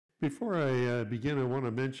Before I begin, I want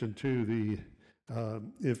to mention too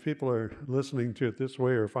if people are listening to it this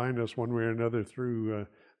way or find us one way or another through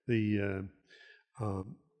the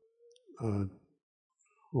um, uh,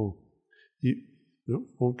 oh, no,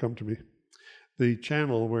 won't come to me. The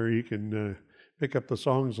channel where you can pick up the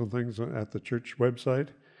songs and things at the church website,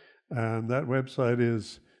 and that website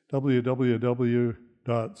is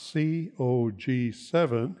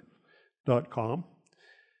www.cog7.com.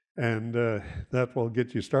 And that will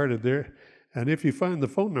get you started there. And if you find the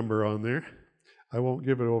phone number on there, I won't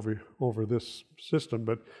give it over this system,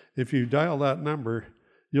 but if you dial that number,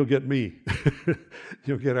 you'll get me.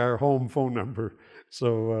 You'll get our home phone number.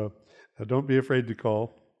 So don't be afraid to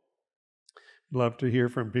call. Love to hear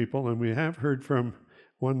from people. And we have heard from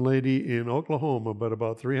one lady in Oklahoma, but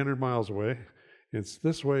about 300 miles away. It's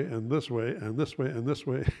this way and this way and this way and this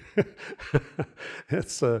way.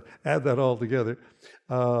 It's add that all together.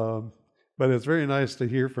 But it's very nice to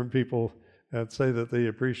hear from people that say that they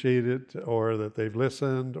appreciate it or that they've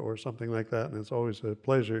listened or something like that. And it's always a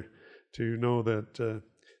pleasure to know that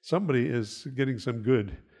somebody is getting some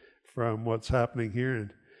good from what's happening here.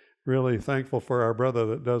 And really thankful for our brother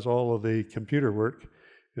that does all of the computer work.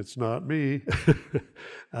 It's not me,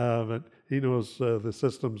 but he knows the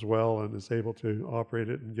systems well and is able to operate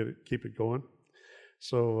it and keep it going.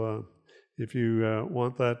 So if you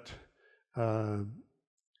want that,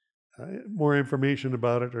 more information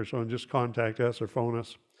about it or so, just contact us or phone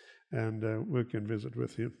us, and we can visit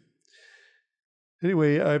with you.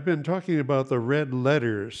 Anyway, I've been talking about the red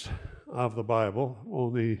letters of the Bible.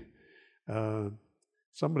 Only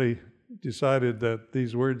somebody decided that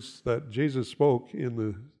these words that Jesus spoke in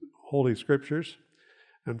the Holy Scriptures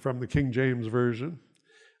and from the King James Version,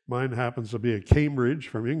 mine happens to be a Cambridge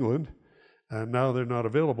from England, and now they're not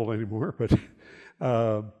available anymore, but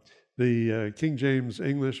the King James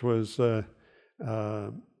English was, when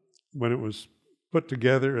it was put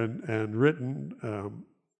together and written,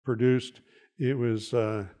 produced, it was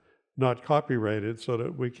not copyrighted so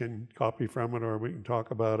that we can copy from it or we can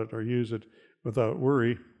talk about it or use it without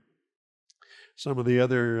worry. Some of the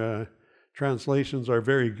other translations are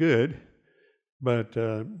very good, but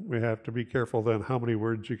we have to be careful then how many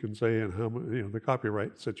words you can say and how many, the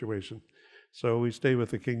copyright situation. So we stay with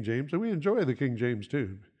the King James, and we enjoy the King James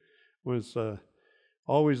too. It was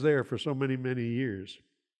always there for so many, many years.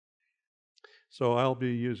 So I'll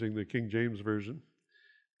be using the King James Version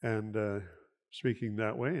and speaking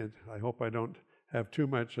that way, and I hope I don't have too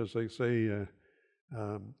much, as they say,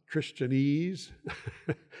 Christianese,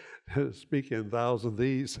 speak in thous and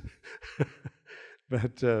these,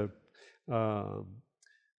 but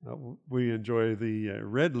we enjoy the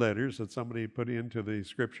red letters that somebody put into the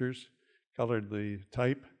scriptures, colored the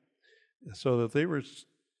type, so that they were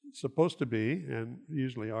supposed to be, and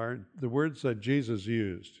usually are, the words that Jesus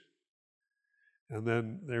used. And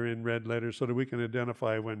then they're in red letters so that we can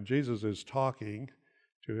identify when Jesus is talking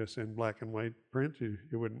to us in black and white print. You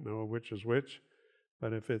wouldn't know which is which.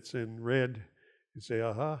 But if it's in red, you say,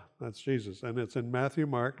 aha, that's Jesus. And it's in Matthew,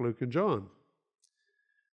 Mark, Luke, and John.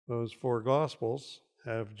 Those four Gospels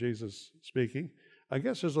have Jesus speaking. I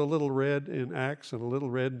guess there's a little red in Acts and a little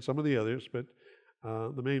red in some of the others, but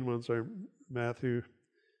the main ones are Matthew,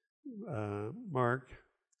 Mark,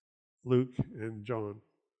 Luke, and John.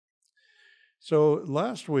 So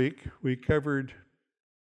last week we covered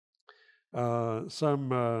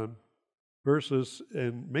some verses,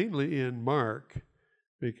 mainly in Mark,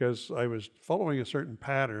 because I was following a certain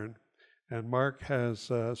pattern, and Mark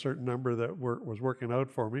has a certain number that was working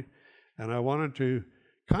out for me, and I wanted to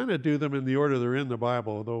kind of do them in the order they're in the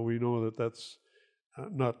Bible, although we know that that's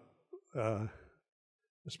not a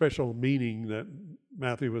special meaning that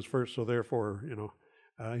Matthew was first, so therefore,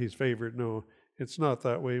 he's favored. No, it's not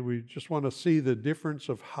that way. We just want to see the difference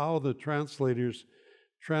of how the translators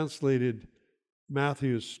translated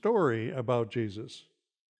Matthew's story about Jesus.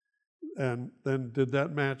 And then did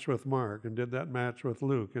that match with Mark, and did that match with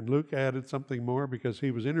Luke? And Luke added something more because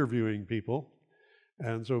he was interviewing people.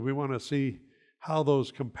 And so we want to see how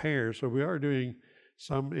those compare. So we are doing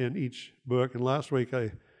some in each book. And last week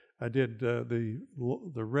I did the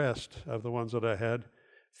rest of the ones that I had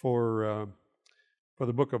for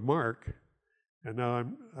the book of Mark. And now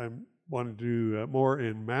I'm wanting to do more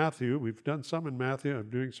in Matthew. We've done some in Matthew. I'm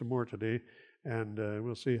doing some more today. And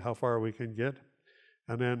we'll see how far we can get.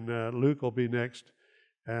 And then Luke will be next.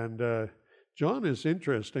 And John is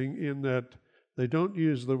interesting in that they don't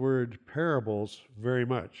use the word parables very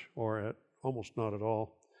much, or almost not at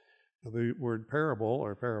all. The word parable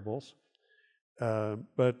or parables.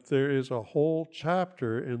 But there is a whole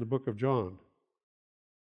chapter in the book of John.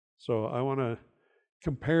 So I want to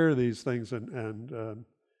compare these things and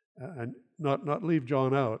and not leave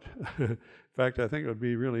John out. In fact, I think it would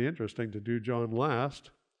be really interesting to do John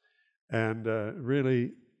last and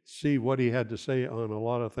really see what he had to say on a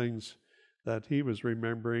lot of things that he was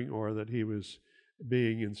remembering or that he was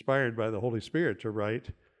being inspired by the Holy Spirit to write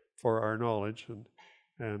for our knowledge.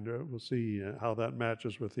 And we'll see how that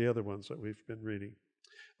matches with the other ones that we've been reading.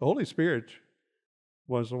 The Holy Spirit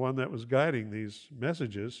was the one that was guiding these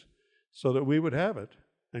messages so that we would have it.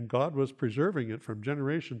 And God was preserving it from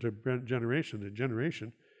generation to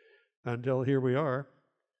generation until here we are,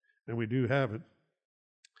 and we do have it.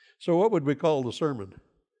 So what would we call the sermon?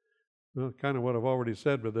 Well, kind of what I've already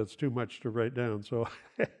said, but that's too much to write down. So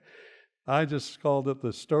I just called it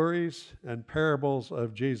the stories and parables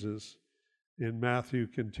of Jesus in Matthew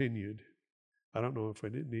continued. I don't know if I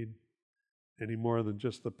didn't need any more than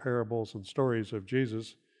just the parables and stories of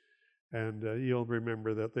Jesus. And you'll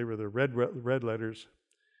remember that they were the red letters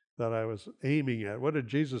that I was aiming at. What did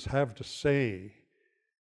Jesus have to say?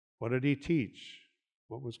 What did he teach?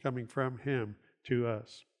 What was coming from him to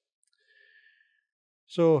us?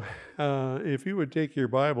 So if you would take your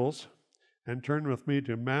Bibles and turn with me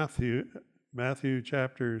to Matthew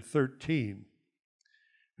chapter 13.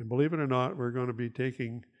 And believe it or not, we're going to be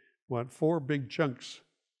taking, 4 big chunks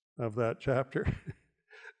of that chapter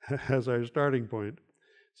as our starting point.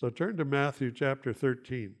 So turn to Matthew chapter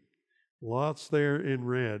 13. Lots there in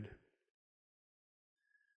red.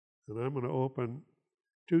 And I'm going to open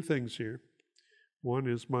 2 things here. One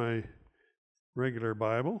is my regular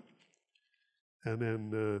Bible. And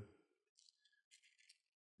then,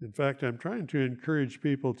 in fact, I'm trying to encourage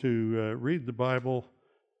people to read the Bible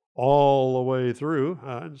all the way through.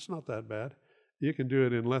 It's not that bad. You can do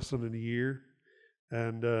it in less than a year.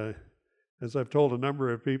 And as I've told a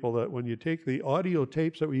number of people, that when you take the audio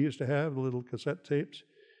tapes that we used to have, the little cassette tapes,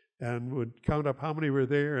 and would count up how many were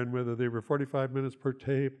there and whether they were 45 minutes per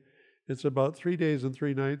tape, it's about 3 days and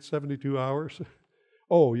 3 nights, 72 hours.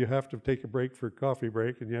 Oh, you have to take a break for coffee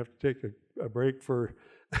break, and you have to take a break for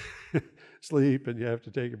sleep, and you have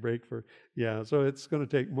to take a break for, so it's going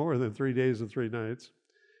to take more than 3 days and 3 nights.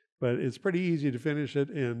 But it's pretty easy to finish it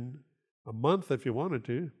in a month if you wanted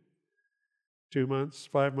to. 2 months,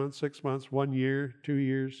 5 months, 6 months, 1 year, 2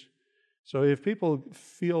 years. So if people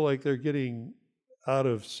feel like they're getting out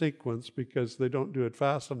of sequence because they don't do it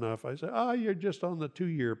fast enough, I say, you're just on the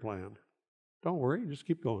 2-year plan. Don't worry, just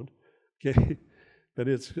keep going. Okay. But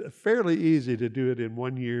it's fairly easy to do it in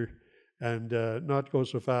 1 year and not go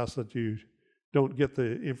so fast that you don't get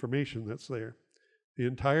the information that's there. The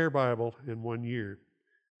entire Bible in 1 year.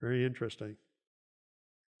 Very interesting.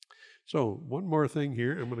 So one more thing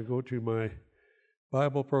here. I'm going to go to my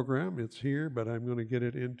Bible program. It's here, but I'm going to get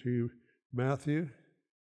it into Matthew.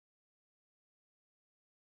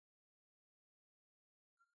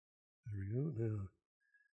 There we go. Now,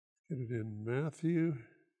 get it in Matthew.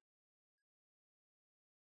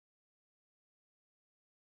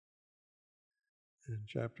 In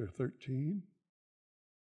chapter 13.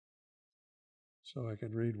 So I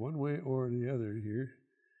can read one way or the other here.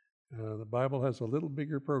 The Bible has a little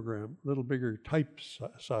bigger program, a little bigger type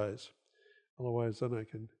size. Otherwise, then I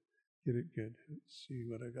can get it good. Let's see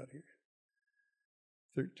what I got here.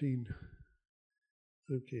 13.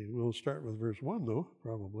 Okay, we'll start with verse 1, though,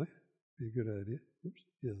 probably. Be a good idea. Oops,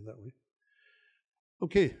 that way.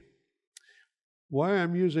 Okay. Why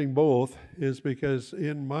I'm using both is because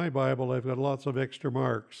in my Bible I've got lots of extra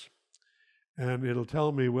marks, and it'll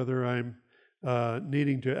tell me whether I'm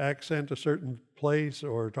needing to accent a certain place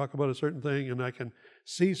or talk about a certain thing, and I can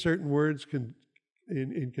see certain words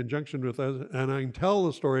in conjunction with others, and I can tell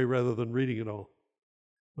the story rather than reading it all.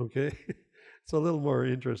 Okay? It's a little more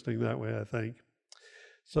interesting that way, I think.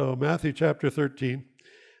 So Matthew chapter 13.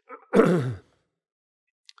 And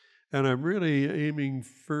I'm really aiming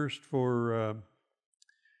first for...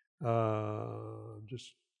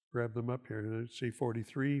 just grab them up here. Let's see,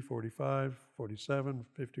 43, 45, 47,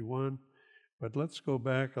 51. But let's go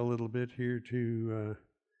back a little bit here to,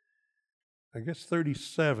 I guess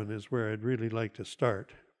 37 is where I'd really like to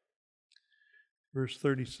start. Verse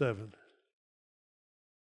 37.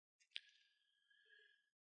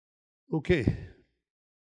 Okay.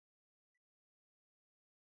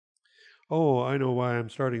 Oh, I know why I'm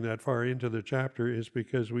starting that far into the chapter is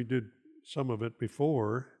because we did some of it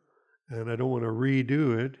before, and I don't want to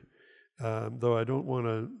redo it, though I don't want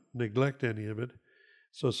to neglect any of it.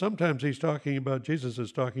 So sometimes Jesus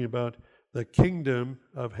is talking about the kingdom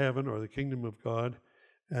of heaven or the kingdom of God,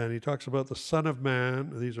 and he talks about the Son of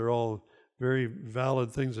Man. These are all very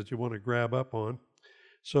valid things that you want to grab up on.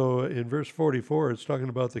 So in verse 44, it's talking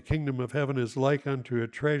about the kingdom of heaven is like unto a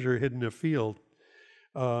treasure hidden in a field.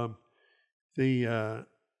 The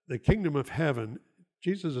the kingdom of heaven,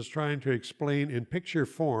 Jesus is trying to explain in picture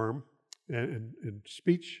form, in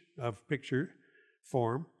speech of picture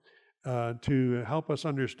form, to help us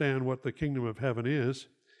understand what the kingdom of heaven is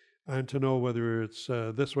and to know whether it's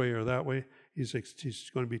this way or that way. He's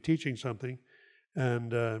going to be teaching something,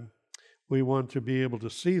 and we want to be able to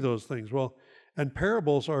see those things. Well, and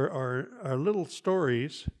parables are little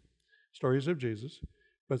stories of Jesus,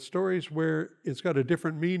 but stories where it's got a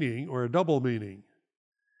different meaning or a double meaning.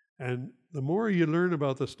 And the more you learn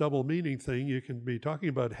about this double meaning thing, you can be talking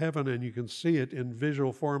about heaven and you can see it in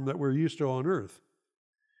visual form that we're used to on earth.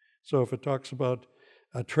 So if it talks about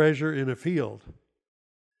a treasure in a field,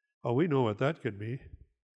 oh, we know what that could be.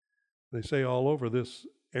 They say all over this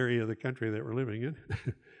area of the country that we're living in,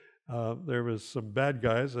 there was some bad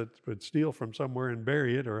guys that would steal from somewhere and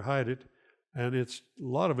bury it or hide it, and a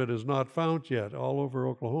lot of it is not found yet all over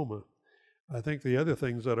Oklahoma. I think the other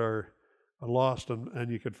things that are lost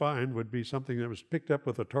and you could find would be something that was picked up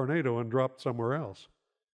with a tornado and dropped somewhere else.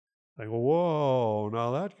 I go, whoa, now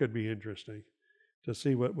that could be interesting to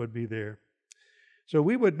see what would be there. So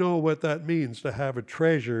we would know what that means to have a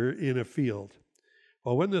treasure in a field.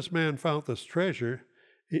 Well, when this man found this treasure,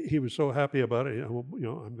 he was so happy about it. I'm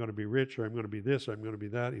going to be rich, or I'm going to be this, or I'm going to be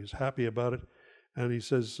that. He was happy about it. And he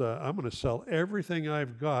says, I'm going to sell everything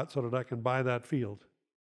I've got so that I can buy that field.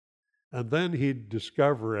 And then he'd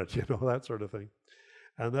discover it, that sort of thing.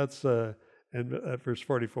 And that's at verse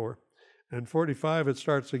 44. And 45, it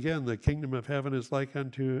starts again. The kingdom of heaven is like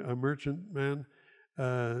unto a merchant man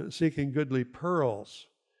seeking goodly pearls.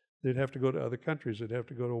 They'd have to go to other countries. They'd have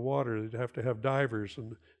to go to water. They'd have to have divers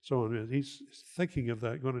and so on. He's thinking of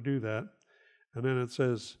that, going to do that. And then it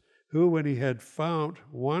says, who, when he had found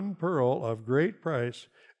one pearl of great price,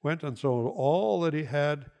 went and sold all that he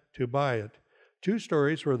had to buy it. Two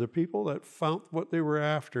stories where the people that found what they were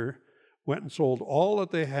after went and sold all that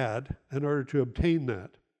they had in order to obtain that.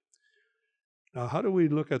 Now, how do we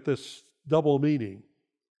look at this double meaning?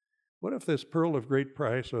 What if this pearl of great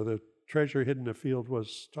price or the treasure hidden in a field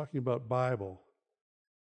was talking about Bible,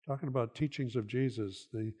 talking about teachings of Jesus,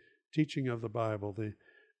 the teaching of the Bible,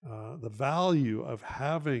 the value of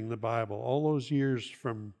having the Bible, all those years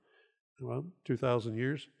from, 2,000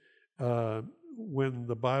 years, when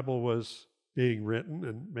the Bible was being written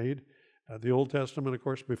and made. The Old Testament, of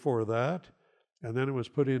course, before that. And then it was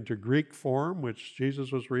put into Greek form, which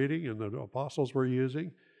Jesus was reading and the apostles were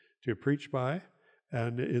using to preach by.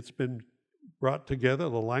 And it's been brought together.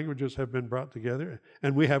 The languages have been brought together.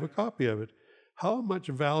 And we have a copy of it. How much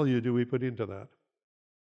value do we put into that?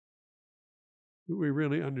 Do we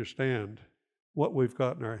really understand what we've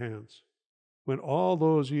got in our hands? When all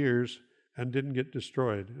those years and didn't get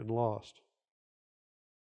destroyed and lost.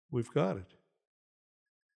 We've got it.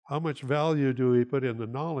 How much value do we put in the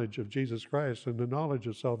knowledge of Jesus Christ and the knowledge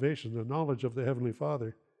of salvation, the knowledge of the Heavenly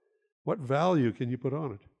Father? What value can you put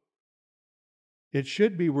on it? It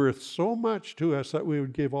should be worth so much to us that we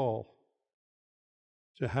would give all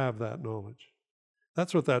to have that knowledge.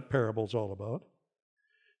 That's what that parable's all about.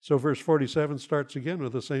 So verse 47 starts again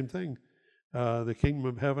with the same thing. The kingdom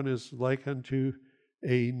of heaven is like unto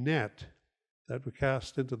a net that we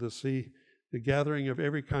cast into the sea, the gathering of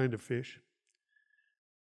every kind of fish.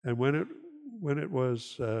 And when it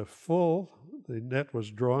was full, the net was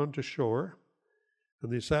drawn to shore,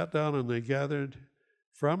 and they sat down and they gathered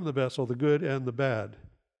from the vessel the good and the bad.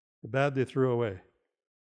 The bad they threw away.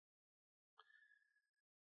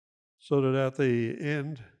 So that at the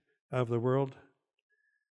end of the world,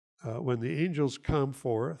 when the angels come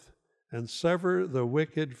forth and sever the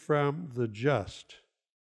wicked from the just,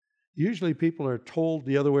 usually people are told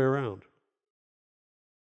the other way around.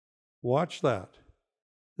 Watch that.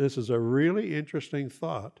 This is a really interesting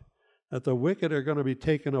thought, that the wicked are going to be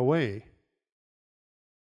taken away,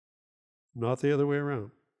 not the other way around.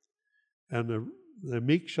 And the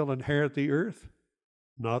meek shall inherit the earth,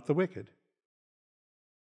 not the wicked.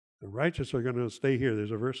 The righteous are going to stay here.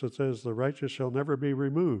 There's a verse that says, the righteous shall never be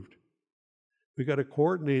removed. We've got to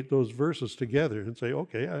coordinate those verses together and say,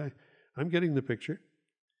 okay, I'm getting the picture.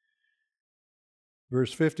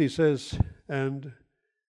 Verse 50 says, and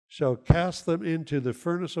shall cast them into the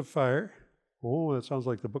furnace of fire. Oh, that sounds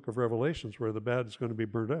like the book of Revelations where the bad is going to be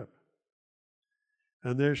burnt up.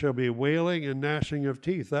 And there shall be wailing and gnashing of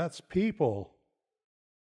teeth. That's people.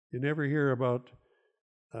 You never hear about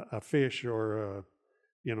a fish or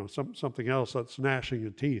something else that's gnashing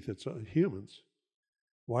of teeth. It's humans.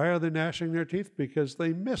 Why are they gnashing their teeth? Because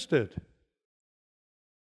they missed it.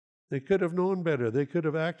 They could have known better. They could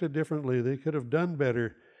have acted differently. They could have done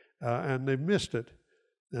better, and they missed it.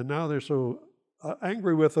 And now they're so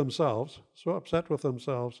angry with themselves, so upset with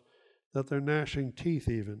themselves, that they're gnashing teeth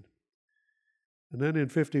even. And then in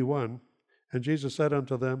 51, and Jesus said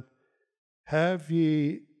unto them, have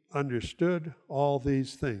ye understood all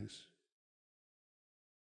these things?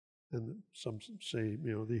 And some say,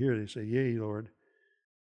 they say, yea, Lord.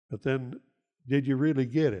 But then, did you really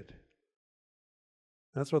get it?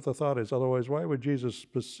 That's what the thought is. Otherwise, why would Jesus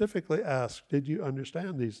specifically ask, did you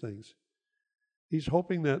understand these things? He's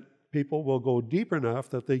hoping that people will go deep enough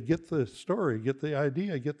that they get the story, get the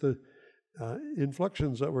idea, get the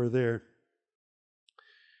inflections that were there.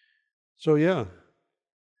 So yeah,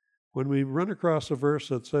 when we run across a verse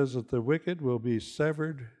that says that the wicked will be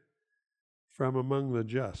severed from among the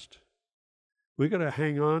just, we got to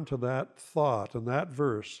hang on to that thought and that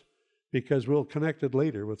verse, because we'll connect it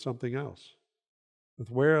later with something else. With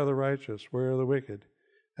where are the righteous, where are the wicked?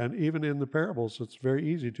 And even in the parables, it's very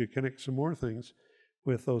easy to connect some more things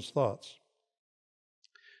with those thoughts.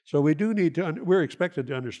 So we do need to, we're expected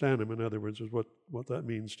to understand them, in other words, is what that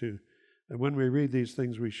means too. And when we read these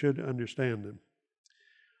things, we should understand them.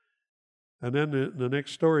 And then the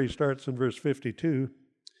next story starts in verse 52.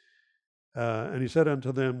 And he said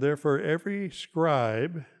unto them, therefore every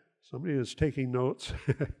scribe, somebody is taking notes,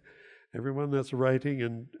 everyone that's writing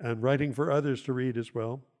and writing for others to read as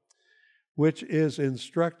well, which is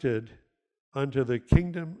instructed unto the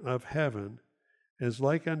kingdom of heaven, is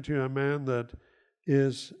like unto a man that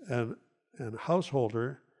is an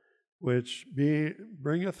householder, which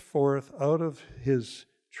bringeth forth out of his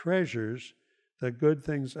treasures the good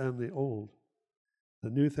things and the old, the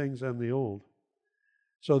new things and the old.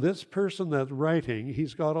 So this person that's writing,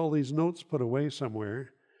 he's got all these notes put away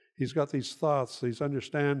somewhere. He's got these thoughts, these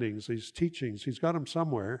understandings, these teachings. He's got them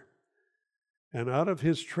somewhere. And out of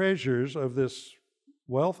his treasures of this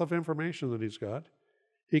wealth of information that he's got,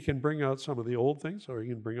 he can bring out some of the old things, or he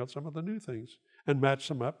can bring out some of the new things and match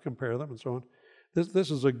them up, compare them, and so on.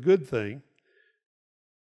 This is a good thing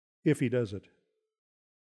if he does it.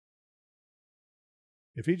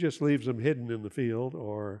 If he just leaves them hidden in the field,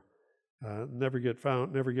 or never get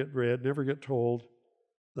found, never get read, never get told,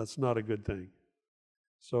 that's not a good thing.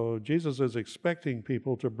 So Jesus is expecting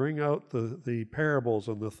people to bring out the parables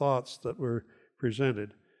and the thoughts that were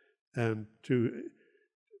presented, and to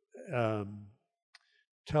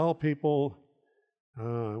tell people,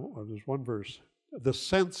 there's one verse, the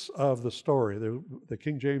sense of the story. The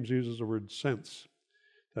King James uses the word sense,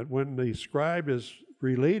 that when the scribe is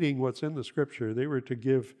relating what's in the scripture, they were to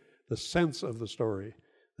give the sense of the story,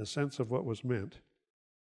 the sense of what was meant.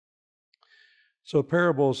 So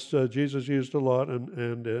parables Jesus used a lot,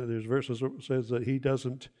 and there's verses that says that he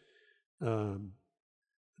doesn't,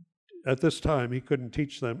 at this time, he couldn't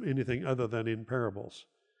teach them anything other than in parables.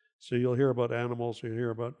 So you'll hear about animals, you'll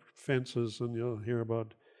hear about fences, and you'll hear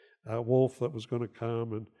about a wolf that was going to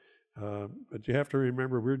come. But you have to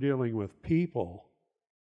remember, we're dealing with people.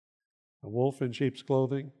 A wolf in sheep's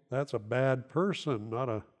clothing, that's a bad person, not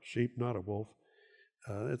a sheep, not a wolf.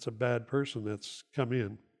 It's a bad person that's come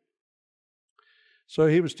in. So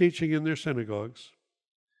he was teaching in their synagogues,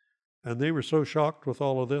 and they were so shocked with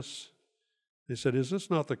all of this. They said, is this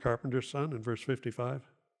not the carpenter's son, in verse 55?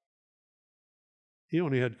 He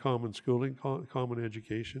only had common schooling, common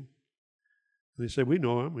education. And they said, we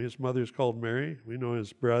know him. His mother's called Mary. We know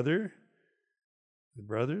his brother, the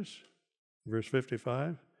brothers, verse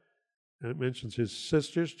 55. And it mentions his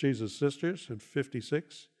sisters, Jesus' sisters, in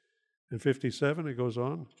 56. In 57, it goes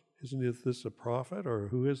on. Isn't this a prophet, or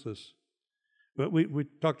who is this? But we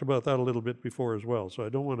talked about that a little bit before as well, so I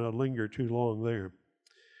don't want to linger too long there.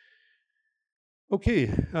 Okay,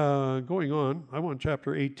 going on. I want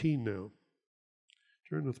chapter 18 now.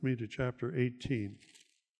 Turn with me to chapter 18.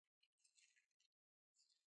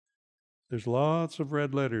 There's lots of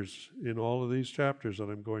red letters in all of these chapters that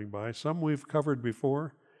I'm going by. Some we've covered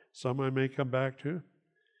before, some I may come back to.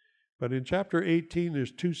 But in chapter 18,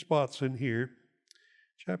 there's two spots in here.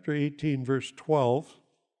 Chapter 18, verse 12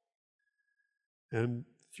 and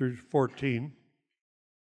through 14.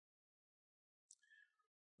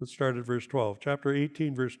 Let's start at verse 12. Chapter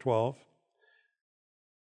 18, verse 12.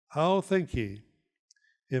 How think ye,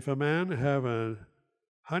 if a man have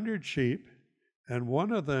 100 sheep, and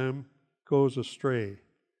one of them goes astray?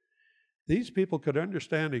 These people could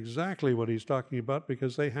understand exactly what he's talking about,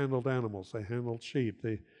 because they handled animals, they handled sheep.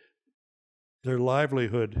 Their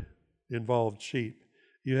livelihood involved sheep.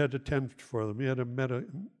 You had to tend for them. You had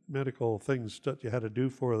medical things that you had to do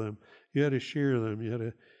for them. You had to shear them. You had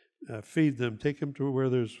to feed them, take them to where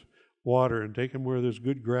there's water, and take them where there's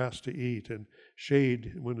good grass to eat, and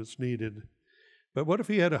shade when it's needed. But what if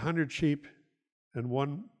he had 100 sheep and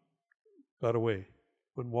one got away,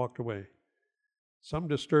 one walked away? Some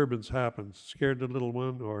disturbance happens, scared the little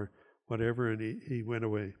one, or whatever, and he went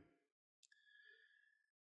away.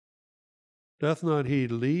 Doth not he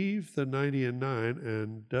leave the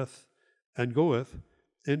 99 and goeth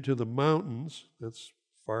into the mountains? That's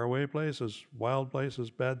faraway places, wild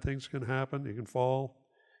places, bad things can happen. You can fall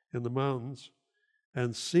in the mountains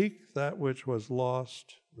and seek that which was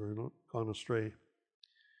lost or gone astray.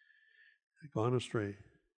 Gone astray.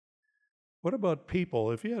 What about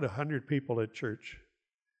people? If you had 100 people at church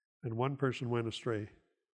and one person went astray,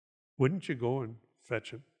 wouldn't you go and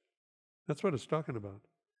fetch him? That's what it's talking about.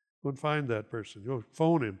 Go and find that person. Go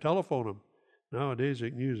phone him, telephone him. Nowadays you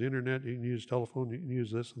can use internet, you can use telephone, you can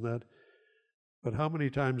use this and that. But how many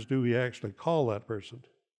times do we actually call that person?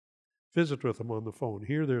 Visit with them on the phone.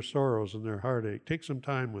 Hear their sorrows and their heartache. Take some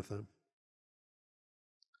time with them.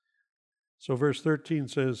 So verse 13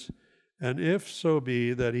 says, and if so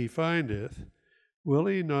be that he findeth, will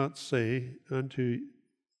he not say unto,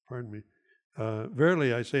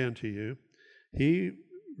 verily I say unto you, he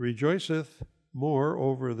rejoiceth more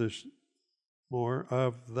over more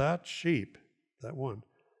of that sheep, that one,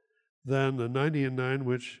 than the 99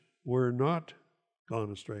 which were not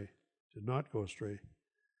gone astray, did not go astray.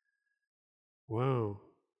 Wow.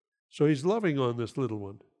 So he's loving on this little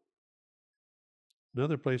one.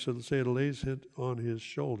 Another place it'll say it lays it on his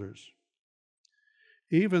shoulders.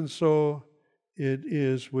 Even so it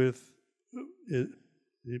is with, the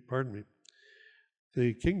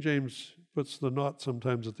King James puts the not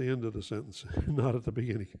sometimes at the end of the sentence, not at the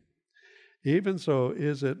beginning. Even so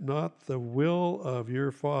is it not the will of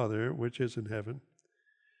your Father which is in heaven,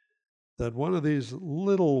 that one of these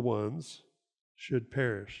little ones should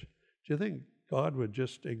perish? Do you think God would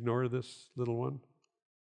just ignore this little one?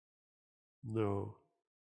 No.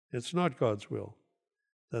 It's not God's will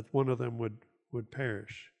that one of them would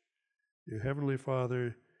perish. Your Heavenly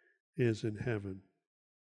Father is in heaven.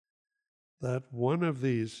 That one of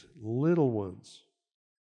these little ones,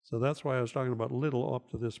 so that's why I was talking about little up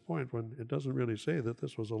to this point, when it doesn't really say that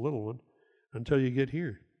this was a little one until you get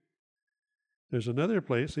here. There's another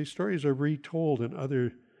place, these stories are retold in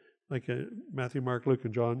other, like Matthew, Mark, Luke,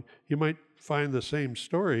 and John. You might find the same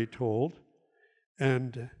story told,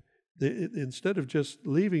 and instead of just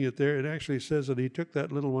leaving it there, it actually says that he took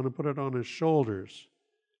that little one and put it on his shoulders.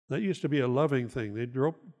 That used to be a loving thing. They'd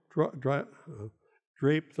drape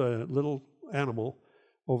the little animal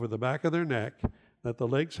over the back of their neck, let the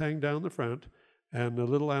legs hang down the front, and the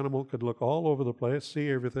little animal could look all over the place, see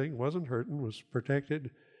everything, wasn't hurting, was protected,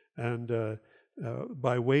 and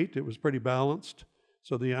by weight it was pretty balanced,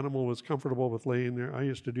 so the animal was comfortable with laying there. I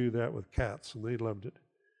used to do that with cats, and they loved it.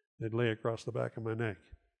 They'd lay across the back of my neck.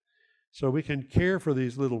 So we can care for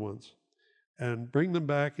these little ones and bring them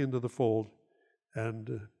back into the fold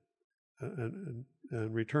and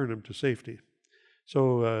return them to safety.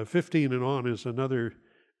 So 15 and on is another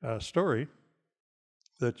story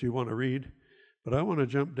that you want to read, but I want to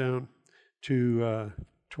jump down to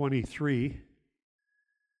 23,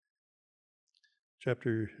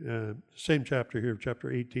 same chapter here,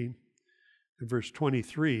 chapter 18, and verse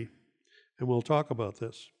 23, and we'll talk about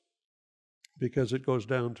this, because it goes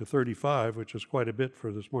down to 35, which is quite a bit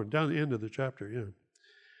for this morning, down the end of the chapter, yeah.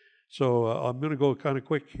 So I'm going to go kind of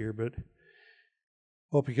quick here, but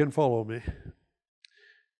hope you can follow me.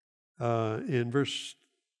 In verse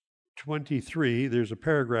 23, there's a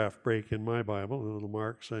paragraph break in my Bible, a little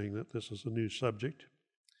mark saying that this is a new subject.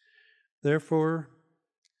 Therefore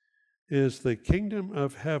is the kingdom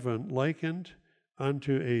of heaven likened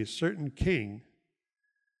unto a certain king,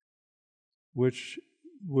 which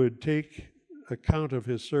would take account of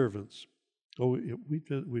his servants. Oh,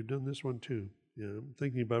 we've done this one too. Yeah, I'm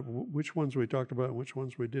thinking about which ones we talked about and which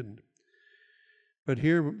ones we didn't. But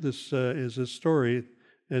here, this is a story.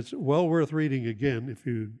 It's well worth reading again if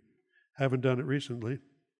you haven't done it recently.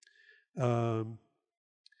 So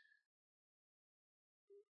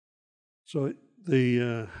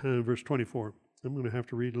the verse 24. I'm going to have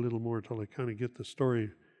to read a little more until I kind of get the story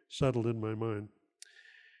settled in my mind.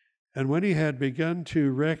 And when he had begun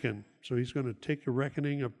to reckon, so he's going to take a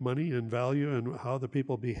reckoning of money and value and how the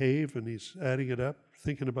people behave, and he's adding it up,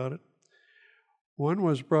 thinking about it. One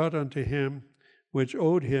was brought unto him which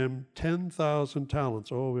owed him 10,000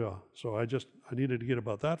 talents. Oh yeah, so I needed to get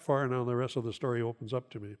about that far, and now the rest of the story opens up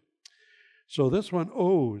to me. So this one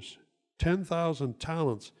owes 10,000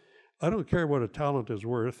 talents. I don't care what a talent is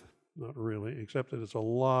worth, not really, except that it's a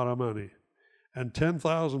lot of money. And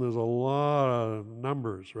 10,000 is a lot of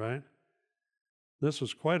numbers, right? This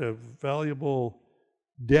is quite a valuable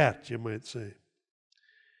debt, you might say.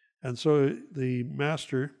 And so the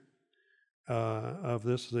master of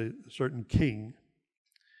this, a certain king,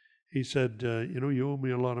 he said, you owe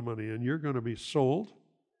me a lot of money, and you're going to be sold,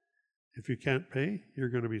 If you can't pay, you're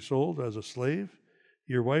going to be sold as a slave,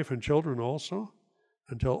 your wife and children also,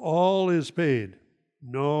 until all is paid.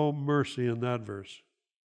 No mercy in that verse.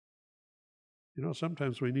 You know,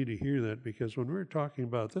 sometimes we need to hear that, because when we're talking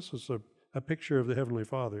about this is a picture of the Heavenly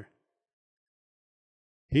Father.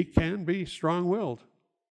 He can be strong-willed.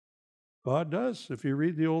 God does. If you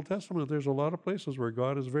read the Old Testament, there's a lot of places where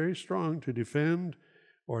God is very strong to defend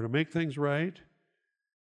or to make things right.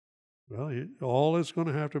 Well, all is going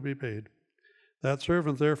to have to be paid. That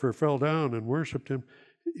servant therefore fell down and worshipped him.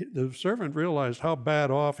 The servant realized how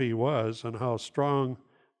bad off he was and how strong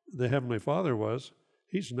the Heavenly Father was.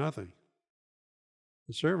 He's nothing.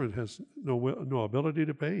 The servant has no ability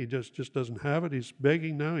to pay. He just doesn't have it. He's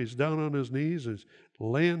begging now. He's down on his knees. He's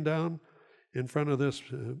laying down in front of this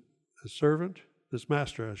servant, this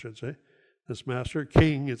master, I should say. This master,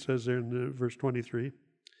 king, it says there in verse 23.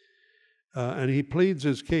 And he pleads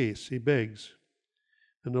his case. He begs.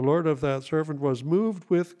 And the Lord of that servant was moved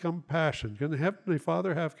with compassion. Can the Heavenly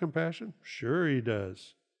Father have compassion? Sure he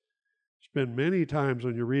does. There's been many times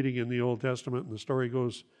when you're reading in the Old Testament and the story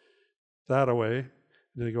goes that way.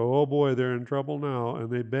 They go, oh boy, they're in trouble now.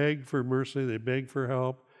 And they beg for mercy. They beg for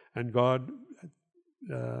help. And God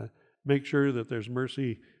makes sure that there's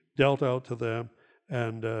mercy dealt out to them.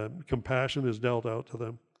 And compassion is dealt out to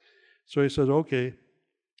them. So he says, okay.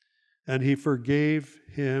 And he forgave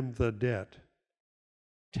him the debt.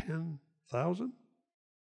 10,000?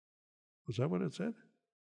 Was that what it said?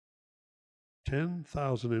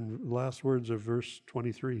 10,000 in the last words of verse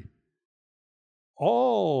 23.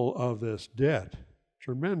 All of this debt,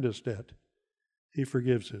 tremendous debt, he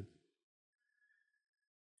forgives him.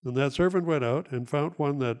 And that servant went out and found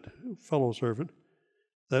one, that fellow servant,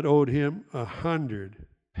 that owed him 100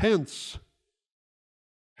 pennies,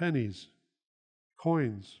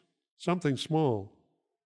 coins, something small.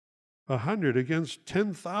 100 against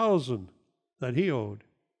 10,000 that he owed.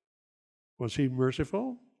 Was he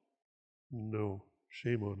merciful? No.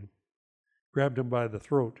 Shame on him. Grabbed him by the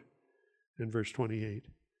throat in verse 28.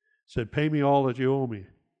 Said, pay me all that you owe me.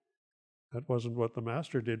 That wasn't what the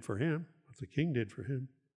master did for him, what the king did for him.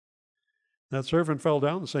 That servant fell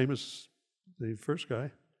down the same as the first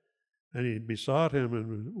guy. And he besought him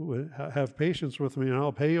and have patience with me and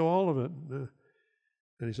I'll pay you all of it. And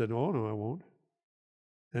he said, no, I won't.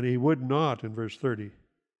 And he would not, in verse 30.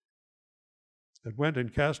 And went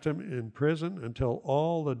and cast him in prison until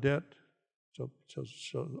all the debt, so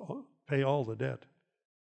pay all the debt.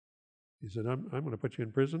 He said, I'm going to put you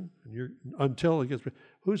in prison until it gets paid.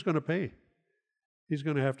 Who's going to pay? He's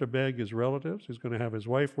going to have to beg his relatives. He's going to have his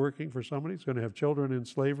wife working for somebody. He's going to have children in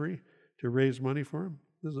slavery to raise money for him.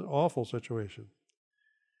 This is an awful situation.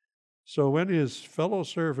 So when his fellow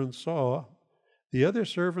servants saw the other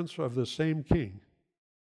servants of the same king,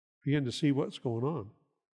 begin to see what's going on.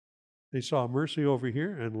 They saw mercy over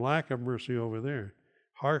here and lack of mercy over there,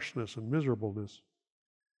 harshness and miserableness.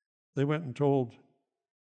 They went and told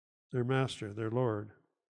their master, their Lord.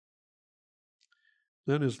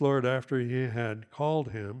 Then his Lord, after he had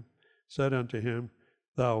called him, said unto him,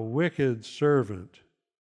 thou wicked servant.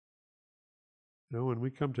 You know, when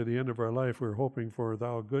we come to the end of our life, we're hoping for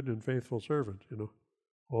thou good and faithful servant, you know.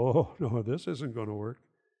 Oh, no, this isn't going to work.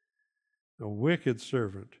 A wicked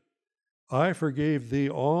servant. I forgave thee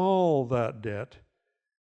all that debt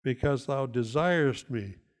because thou desirest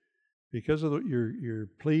me, because of your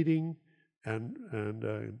pleading and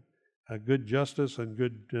a good justice and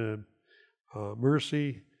good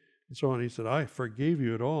mercy and so on. He said, I forgave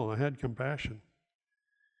you it all. I had compassion.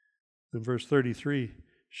 In verse 33,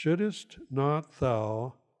 shouldest not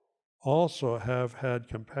thou also have had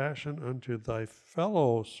compassion unto thy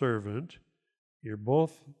fellow servant? You're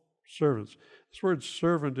both servants. This word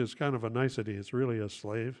servant is kind of a nicety. It's really a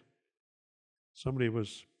slave. Somebody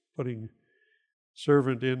was putting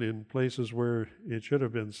servant in places where it should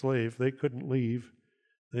have been slave. They couldn't leave.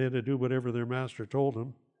 They had to do whatever their master told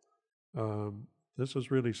them. This is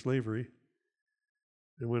really slavery.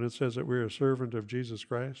 And when it says that we're a servant of Jesus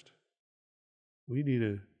Christ, we need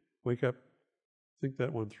to wake up, think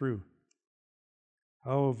that one through.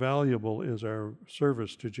 How valuable is our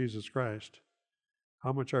service to Jesus Christ?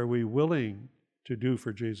 How much are we willing to do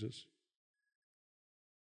for Jesus?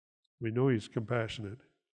 We know he's compassionate.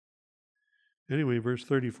 Anyway, verse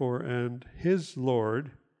 34, and his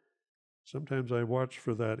Lord, sometimes I watch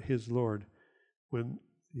for that, his Lord, when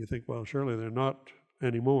you think, well, surely they're not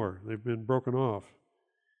anymore. They've been broken off.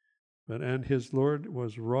 But and his Lord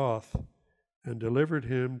was wroth and delivered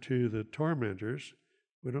him to the tormentors.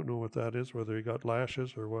 We don't know what that is, whether he got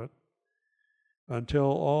lashes or what.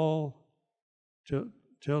 Till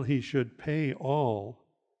he should pay all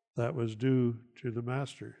that was due to the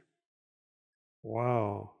master.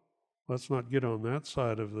 Wow. Let's not get on that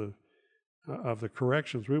side of the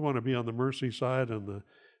corrections. We want to be on the mercy side and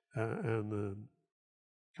the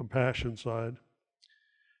compassion side.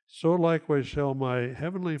 So likewise shall my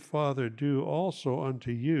heavenly Father do also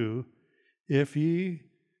unto you, if ye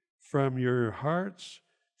from your hearts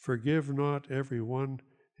forgive not every one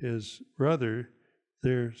his brother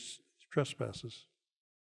their trespasses.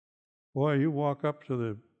 Boy, you walk up to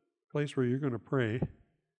the place where you're going to pray,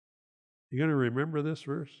 you're going to remember this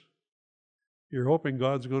verse. You're hoping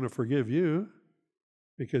God's going to forgive you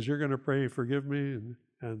because you're going to pray, forgive me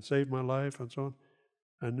and save my life and so on.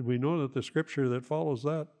 And we know that the scripture that follows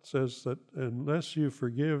that says that unless you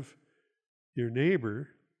forgive your neighbor,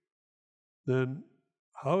 then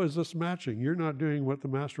how is this matching? You're not doing what the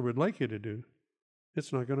master would like you to do.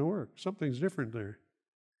 It's not going to work. Something's different there.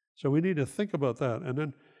 So we need to think about that. And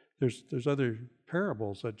then there's other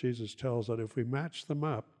parables that Jesus tells that if we match them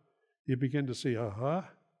up, you begin to see,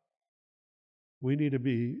 we need to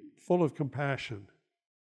be full of compassion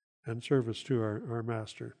and service to our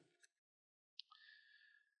master.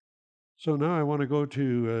 So now I want to go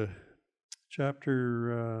to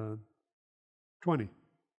chapter 20.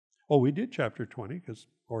 Oh, we did chapter 20,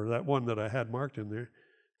 or that one that I had marked in there.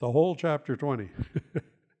 The whole chapter 20.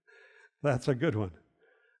 That's a good one.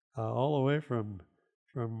 All the way from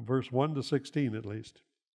verse 1 to 16 at least.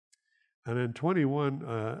 And then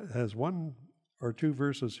 21 has one or two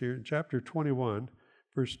verses here. In chapter 21,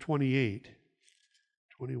 verse 28.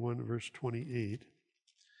 21, verse 28.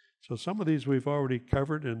 So some of these we've already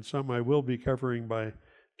covered, and some I will be covering by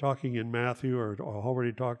talking in Matthew, or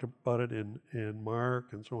already talked about it in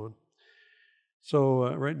Mark and so on.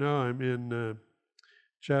 So right now I'm in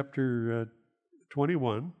chapter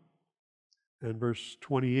 21 and verse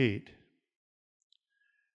 28.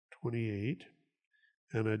 28.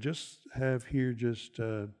 And I just have here just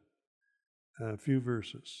a few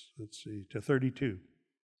verses. Let's see, to 32.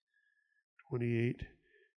 28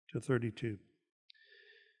 to 32.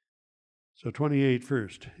 So 28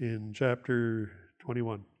 first, in chapter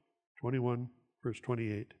 21. 21, verse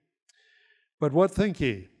 28. But what think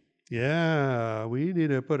ye? Yeah, we need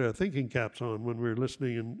to put our thinking caps on when we're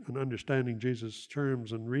listening and understanding Jesus'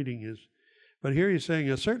 terms and reading his. But here he's saying,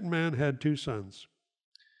 a certain man had 2 sons.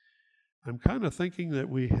 I'm kind of thinking that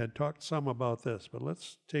we had talked some about this, but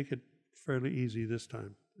let's take it fairly easy this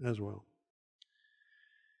time as well.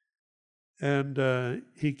 And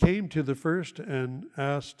he came to the first and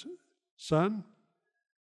asked, Son,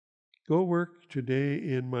 go work today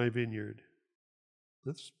in my vineyard.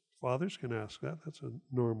 Fathers can ask that. That's a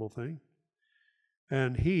normal thing.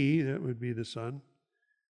 And he, that would be the son,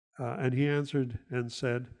 and he answered and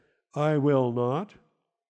said, I will not.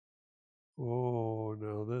 Oh,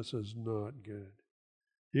 no, this is not good.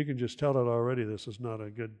 You can just tell it already. This is not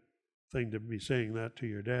a good thing to be saying that to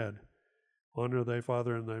your dad. Honor thy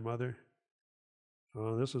father and thy mother.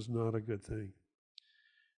 Oh, this is not a good thing.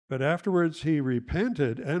 But afterwards he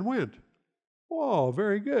repented and went. Oh,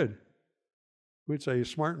 very good. We'd say he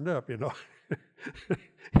smartened up,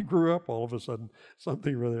 He grew up all of a sudden.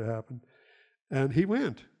 Something really happened. And he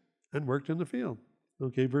went and worked in the field.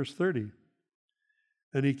 Okay, verse 30.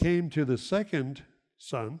 And he came to the second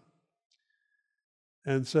son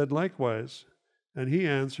and said likewise. And he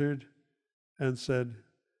answered and said,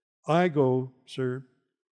 I go, sir.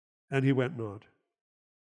 And he went not.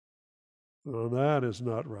 Well, that is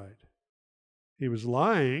not right. He was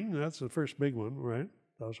lying. That's the first big one, right?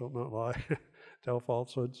 Thou shalt not lie. Tell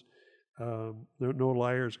falsehoods. No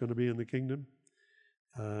liar is going to be in the kingdom.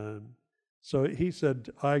 So he said,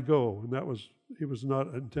 I go. And he was not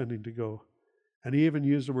intending to go. And he even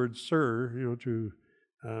used the word sir, to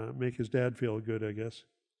make his dad feel good, I guess.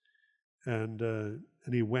 And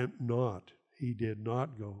he went not. He did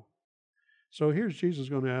not go. So here's Jesus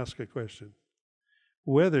going to ask a question.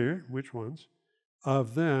 Whether, which ones,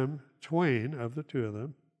 of them twain, of the 2 of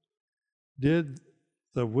them, did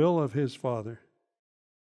the will of his father?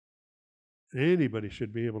 Anybody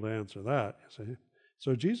should be able to answer that, you see.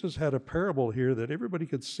 So Jesus had a parable here that everybody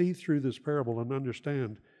could see through this parable and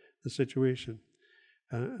understand the situation.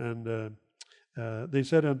 And they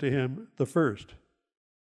said unto him, the first.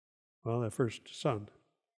 Well, the first son.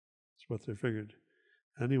 That's what they figured.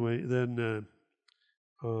 Anyway, then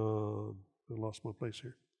I lost my place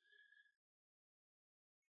here.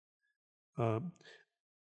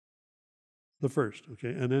 The first, okay.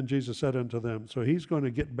 And then Jesus said unto them, so he's going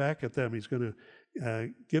to get back at them. He's going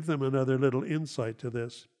to give them another little insight to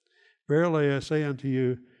this. Verily I say unto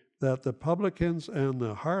you, that the publicans and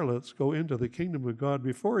the harlots go into the kingdom of God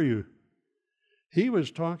before you. He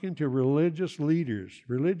was talking to religious leaders,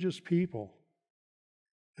 religious people.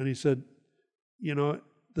 And he said,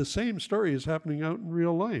 the same story is happening out in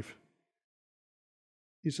real life.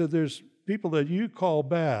 He said there's people that you call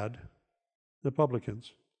bad, the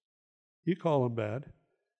publicans. You call them bad.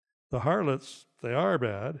 The harlots, they are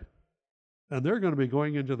bad, and they're going to be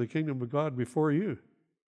going into the kingdom of God before you.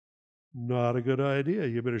 Not a good idea.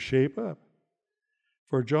 You better shape up.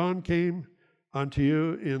 For John came unto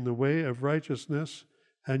you in the way of righteousness,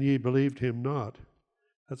 and ye believed him not.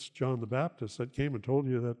 That's John the Baptist that came and told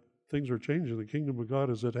you that things are changing. The kingdom of God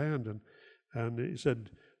is at hand. And he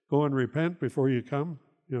said, go and repent before you come.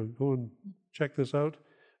 Go and check this out.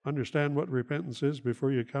 Understand what repentance is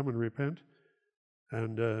before you come and repent.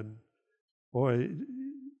 And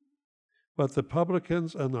but the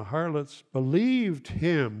publicans and the harlots believed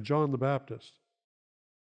him, John the Baptist.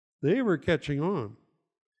 They were catching on.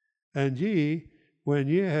 And ye, when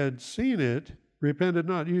ye had seen it, repented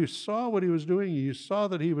not. You saw what he was doing. You saw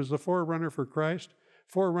that he was the forerunner for Christ,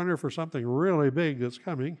 forerunner for something really big that's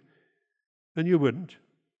coming, and you wouldn't.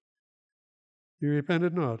 You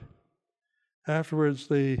repented not. Afterward,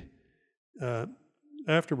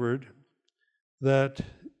 that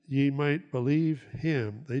ye might believe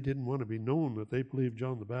him. They didn't want to be known that they believed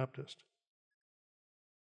John the Baptist.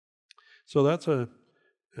 So that's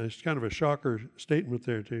it's kind of a shocker statement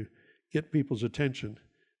there to get people's attention,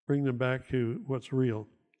 bring them back to what's real.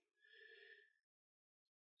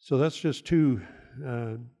 So that's just two,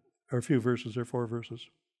 or a few verses, or 4 verses.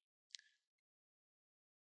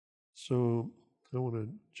 So I want to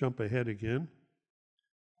jump ahead again.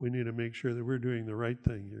 We need to make sure that we're doing the right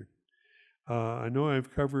thing here. I know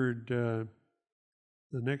I've covered the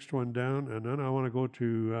next one down, and then I want to go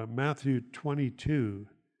to Matthew 22.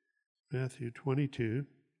 Matthew 22.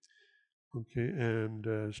 Okay,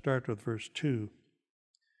 and start with verse 2.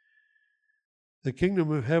 The kingdom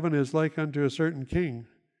of heaven is like unto a certain king,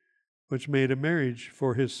 which made a marriage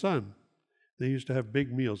for his son. They used to have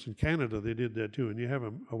big meals. In Canada, they did that too. And you have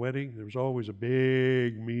a wedding, there was always a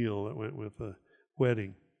big meal that went with the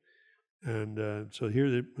wedding. And so here,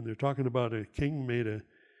 when they're talking about a king made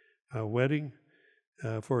a wedding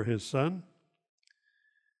for his son,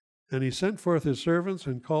 and he sent forth his servants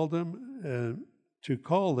and called them to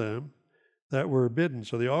call them that were bidden.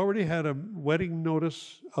 So they already had a wedding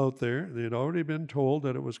notice out there. They had already been told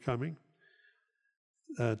that it was coming,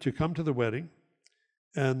 to come to the wedding,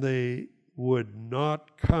 and they would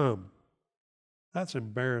not come. That's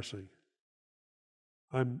embarrassing.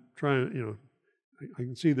 I'm trying, I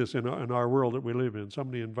can see this in our world that we live in.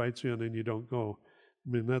 Somebody invites you and then you don't go. I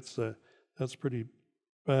mean, that's pretty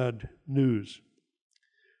bad news.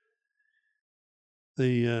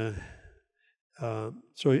 And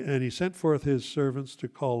he sent forth his servants to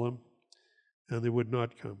call them, and they would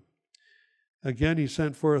not come. Again, he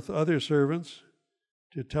sent forth other servants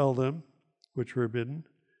to tell them, which were bidden,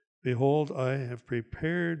 behold, I have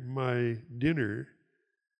prepared my dinner,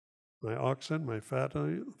 my oxen, my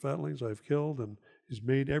fatlings I've killed, and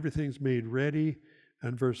everything's made ready.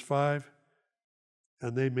 And verse 5,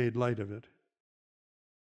 and they made light of it.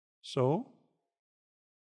 So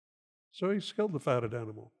he's killed the fatted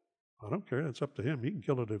animal. I don't care, it's up to him. He can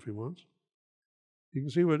kill it if he wants. You can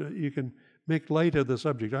see you can make light of the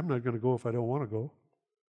subject. I'm not going to go if I don't want to go.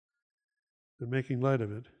 They're making light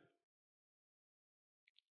of it.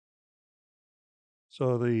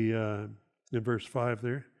 So in verse 5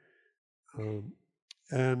 there,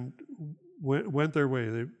 and went their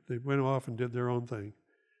way. They went off and did their own thing.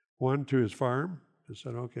 One to his farm, just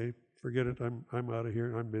said, okay, forget it, I'm out of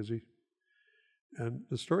here, I'm busy. And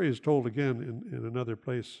the story is told again in another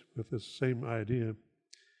place with this same idea.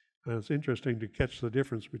 And it's interesting to catch the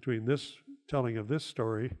difference between this telling of this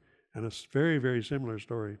story and a very, very similar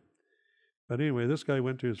story. But anyway, this guy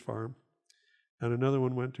went to his farm, and another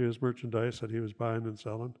one went to his merchandise that he was buying and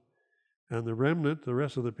selling. And the remnant, the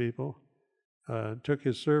rest of the people, took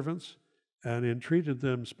his servants and entreated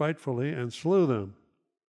them spitefully and slew them.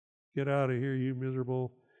 Get out of here, you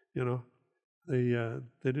miserable, They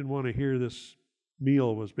didn't want to hear this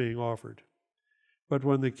meal was being offered. But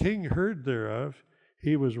when the king heard thereof,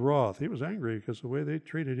 he was wroth. He was angry because the way they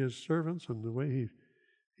treated his servants and the way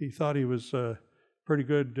he thought he was a pretty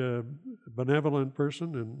good, benevolent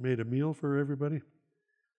person and made a meal for everybody.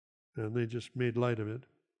 And they just made light of it.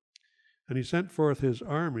 And he sent forth his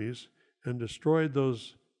armies and destroyed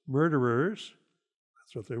those murderers.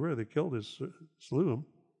 That's what they were. They slew them.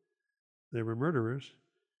 They were murderers.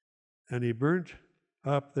 And he burnt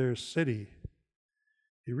up their city.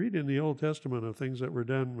 You read in the Old Testament of things that were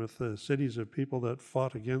done with the cities of people that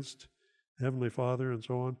fought against the Heavenly Father and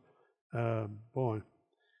so on. Boy.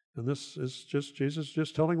 And this is just Jesus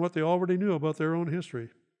just telling what they already knew about their own history.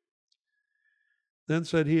 Then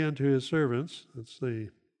said he unto his servants, that's the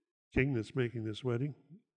king that's making this wedding,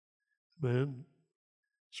 man,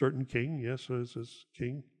 certain king, yes, so it's this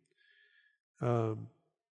king,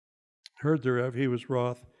 heard thereof, he was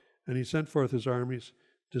wroth, and he sent forth his armies,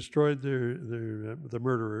 destroyed the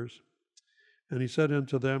murderers. And he said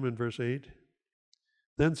unto them in verse 8,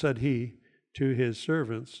 then said he to his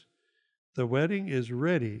servants, the wedding is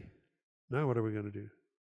ready. Now what are we going to do?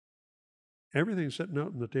 Everything's sitting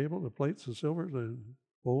out on the table, the plates, the silver, the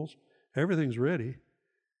bowls, everything's ready.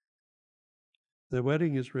 The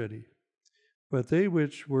wedding is ready. But they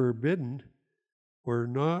which were bidden were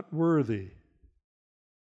not worthy.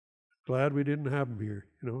 Glad we didn't have them here.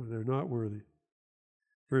 They're not worthy.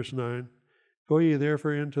 Verse 9, go ye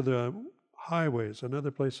therefore into the highways.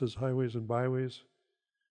 Another place says highways and byways,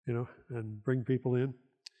 and bring people in.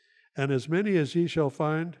 And as many as ye shall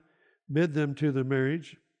find, bid them to the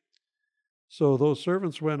marriage. So those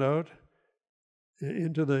servants went out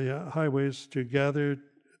into the highways to gather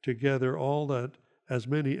together all that, as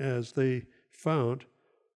many as they found,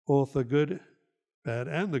 both the good, bad,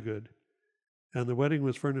 and the good. And the wedding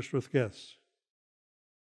was furnished with guests.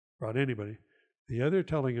 Brought anybody. The other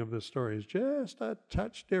telling of this story is just a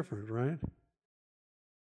touch different, right?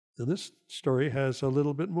 And this story has a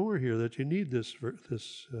little bit more here that you need this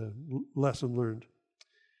lesson learned.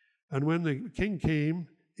 And when the king came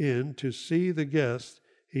in to see the guests,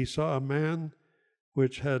 he saw a man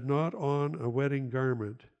which had not on a wedding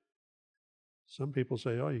garment. Some people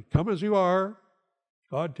say, oh, you come as you are.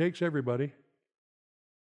 God takes everybody.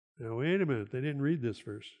 Now, wait a minute. They didn't read this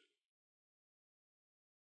verse.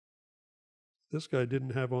 This guy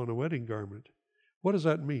didn't have on a wedding garment. What does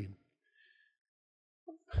that mean?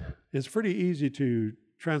 It's pretty easy to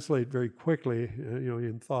translate very quickly,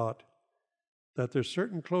 in thought, that there's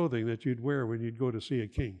certain clothing that you'd wear when you'd go to see a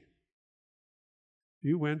king.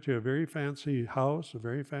 You went to a very fancy house, a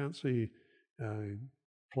very fancy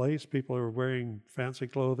place, people are wearing fancy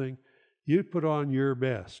clothing. You put on your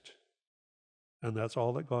best, and that's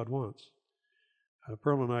all that God wants.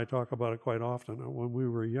 Pearl and I talk about it quite often. When we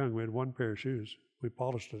were young, we had one pair of shoes. We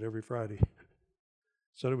polished it every Friday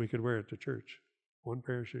so that we could wear it to church. One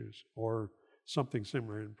pair of shoes, or something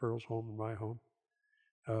similar in Pearl's home and my home.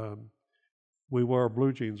 We wore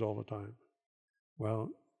blue jeans all the time. Well,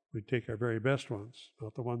 we'd take our very best ones,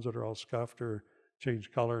 not the ones that are all scuffed or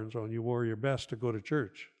changed color and so on. You wore your best to go to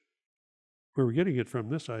church. We were getting it from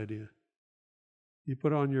this idea. You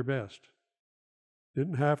put on your best.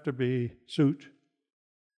 Didn't have to be suit,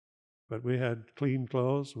 but we had clean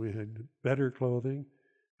clothes, we had better clothing,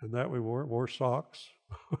 and that we wore socks,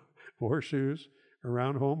 wore shoes.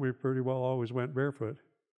 Around home, we pretty well always went barefoot.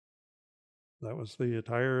 That was the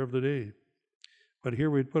attire of the day. But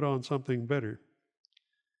here we'd put on something better.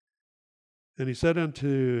 And he said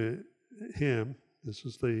unto him, this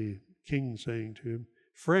is the king saying to him,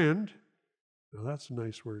 friend. Now that's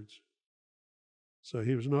nice words. So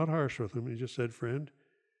he was not harsh with him. He just said, friend,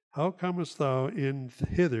 how comest thou in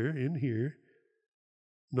here,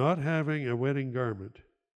 not having a wedding garment?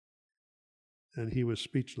 And he was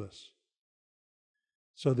speechless.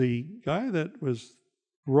 So the guy that was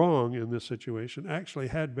wrong in this situation actually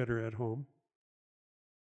had better at home.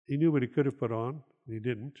 He knew what he could have put on, and he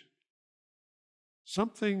didn't.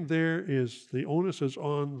 Something there is, the onus is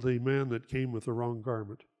on the man that came with the wrong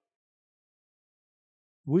garment.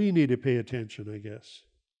 We need to pay attention, I guess.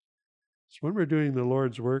 So when we're doing the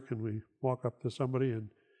Lord's work and we walk up to somebody and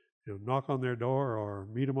knock on their door or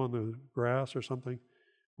meet them on the grass or something,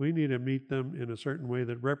 we need to meet them in a certain way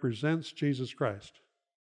that represents Jesus Christ.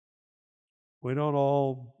 We don't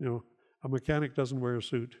all, a mechanic doesn't wear a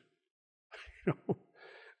suit.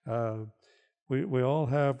 We all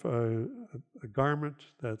have a garment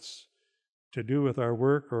that's to do with our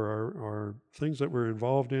work or our things that we're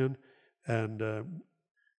involved in, and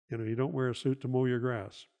you don't wear a suit to mow your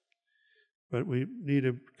grass. But we need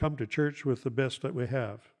to come to church with the best that we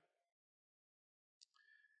have.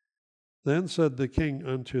 Then said the king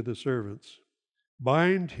unto the servants,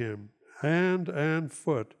 bind him hand and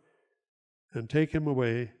foot, and take him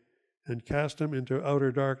away, and cast him into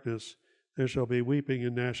outer darkness. There shall be weeping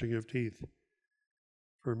and gnashing of teeth.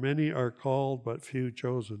 For many are called, but few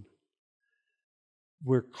chosen.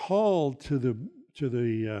 We're called to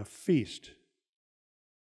the feast,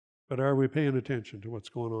 but are we paying attention to what's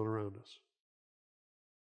going on around us?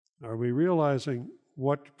 Are we realizing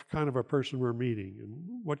what kind of a person we're meeting, and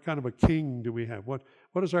what kind of a king do we have? What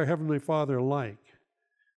is our Heavenly Father like?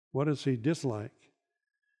 What does he dislike?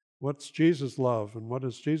 What's Jesus' love, and what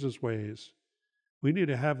is Jesus' ways? We need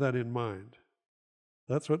to have that in mind.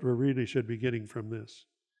 That's what we really should be getting from this.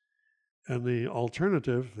 And the alternate,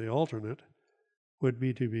 would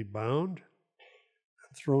be to be bound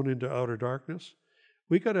and thrown into outer darkness.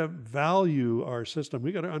 We got to value our system.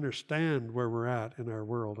 We got to understand where we're at in our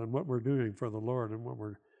world and what we're doing for the Lord and what we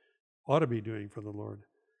ought to be doing for the Lord.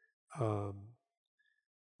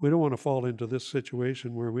 We don't want to fall into this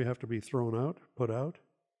situation where we have to be thrown out, put out.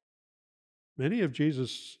 Many of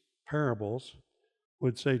Jesus' parables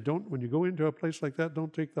would say, when you go into a place like that,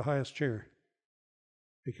 don't take the highest chair.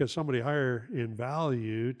 Because somebody higher in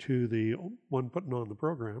value to the one putting on the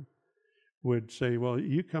program would say, well,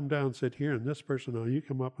 you come down and sit here, and this person, now you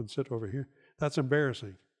come up and sit over here. That's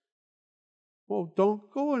embarrassing. Well, don't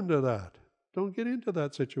go into that. Don't get into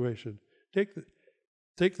that situation. Take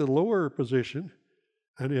the lower position,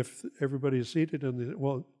 and if everybody is seated,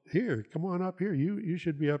 here, come on up here. You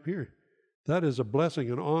should be up here. That is a blessing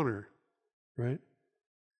and honor, right?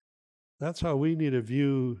 That's how we need to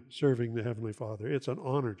view serving the Heavenly Father. It's an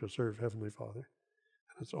honor to serve Heavenly Father.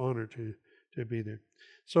 And it's an honor to be there.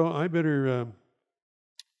 So I better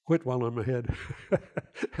quit while I'm ahead,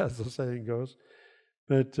 as the saying goes.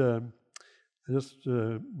 But just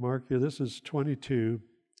mark here, this is 22,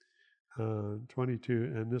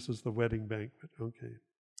 and this is the wedding banquet. Okay.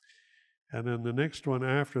 And then the next one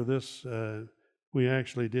after this, we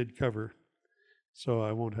actually did cover. So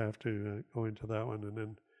I won't have to go into that one. And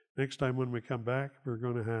then next time when we come back, we're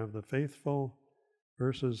going to have the faithful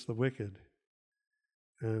versus the wicked.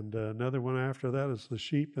 And another one after that is the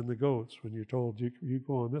sheep and the goats, when you're told you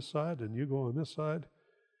go on this side and you go on this side.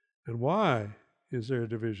 And why is there a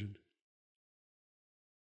division?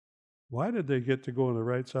 Why did they get to go on the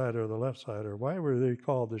right side or the left side? Or why were they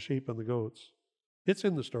called the sheep and the goats? It's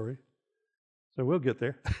in the story. So we'll get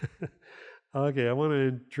there. Okay, I want to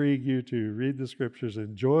intrigue you to read the scriptures,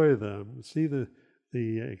 enjoy them, see the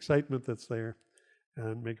excitement that's there,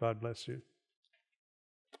 and may God bless you.